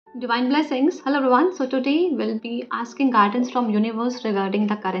Divine blessings. Hello everyone. So today we'll be asking guidance from universe regarding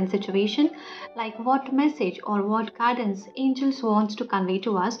the current situation, like what message or what guidance angels wants to convey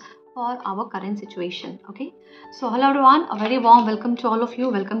to us for our current situation. Okay. So hello everyone. A very warm welcome to all of you.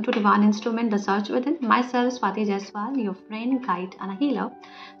 Welcome to Divine Instrument, the Search Within. Myself, Swati Jaiswal, your friend, guide, and a healer.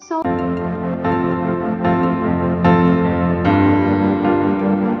 So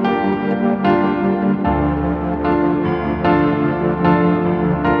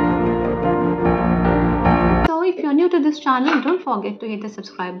So, if you're new to this channel, don't forget to hit the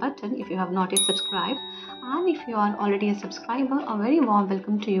subscribe button if you have not yet subscribed. And if you are already a subscriber, a very warm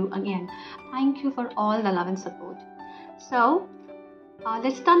welcome to you again. Thank you for all the love and support. So,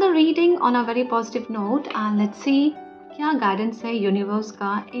 let's start the reading on a very positive note and let's see क्या guidance है universe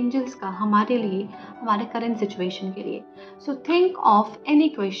का angels का हमारे लिए हमारे current situation के लिए so think of any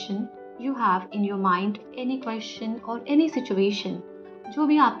question you have in your mind any question और एनी सिचुएशन जो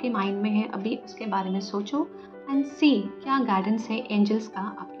भी आपके माइंड में है अभी उसके बारे में सोचो एंड सी क्या गाइडेंस है एंजल्स का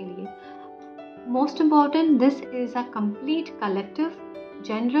आपके लिए most important this is a complete collective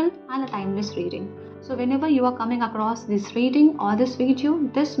general and a timeless reading. So whenever you are coming across this reading or this video,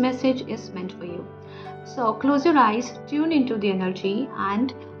 this message is meant for you. So close your eyes, tune into the energy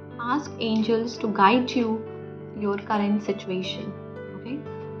and ask angels to guide you your current situation. Okay,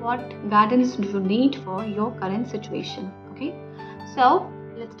 what guidance do you need for your current situation? Okay, so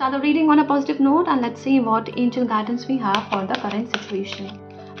let's start the reading on a positive note and let's see what angel guidance we have for the current situation.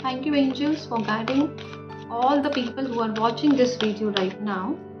 Thank you angels for guiding all the people who are watching this video right now,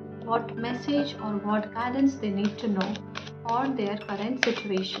 what message or what guidance they need to know for their current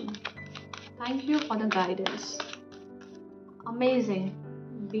situation. Thank you for the guidance. Amazing.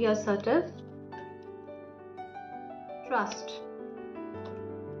 Be assertive. Trust.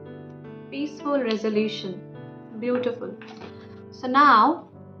 Peaceful resolution. Beautiful. So now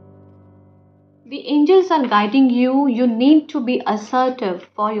the angels are guiding you. You need to be assertive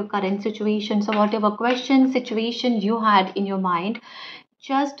for your current situation. So whatever question, situation you had in your mind,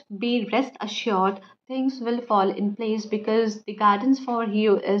 just be rest assured things will fall in place because the guidance for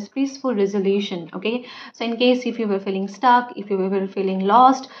you is peaceful resolution. Okay, so in case if you were feeling stuck, if you were feeling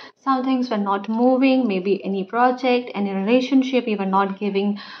lost, some things were not moving, maybe any project, any relationship you were not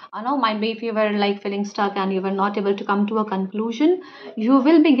giving, I know, might be if you were like feeling stuck and you were not able to come to a conclusion, you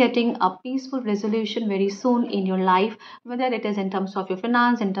will be getting a peaceful resolution very soon in your life, whether it is in terms of your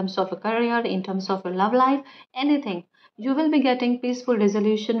finance, in terms of your career, in terms of your love life, anything. You will be getting peaceful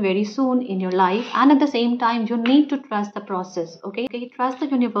resolution very soon in your life, and at the same time you need to trust the process. Okay, trust the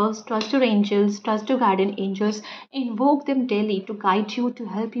universe, trust your angels, trust your guardian angels, invoke them daily to guide you, to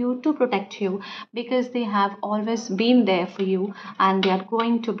help you, to protect you, because they have always been there for you and they are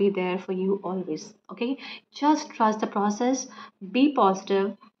going to be there for you always. Okay, just trust the process, be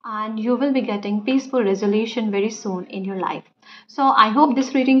positive, and you will be getting peaceful resolution very soon in your life. So I hope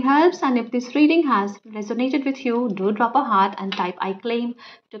this reading helps, and if this reading has resonated with you, do drop a heart and type I claim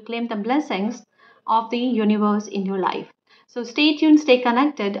to claim the blessings of the universe in your life. So stay tuned, stay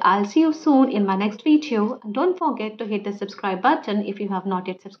connected. I'll see you soon in my next video. And don't forget to hit the subscribe button if you have not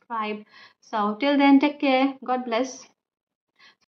yet subscribed. So till then, take care. God bless.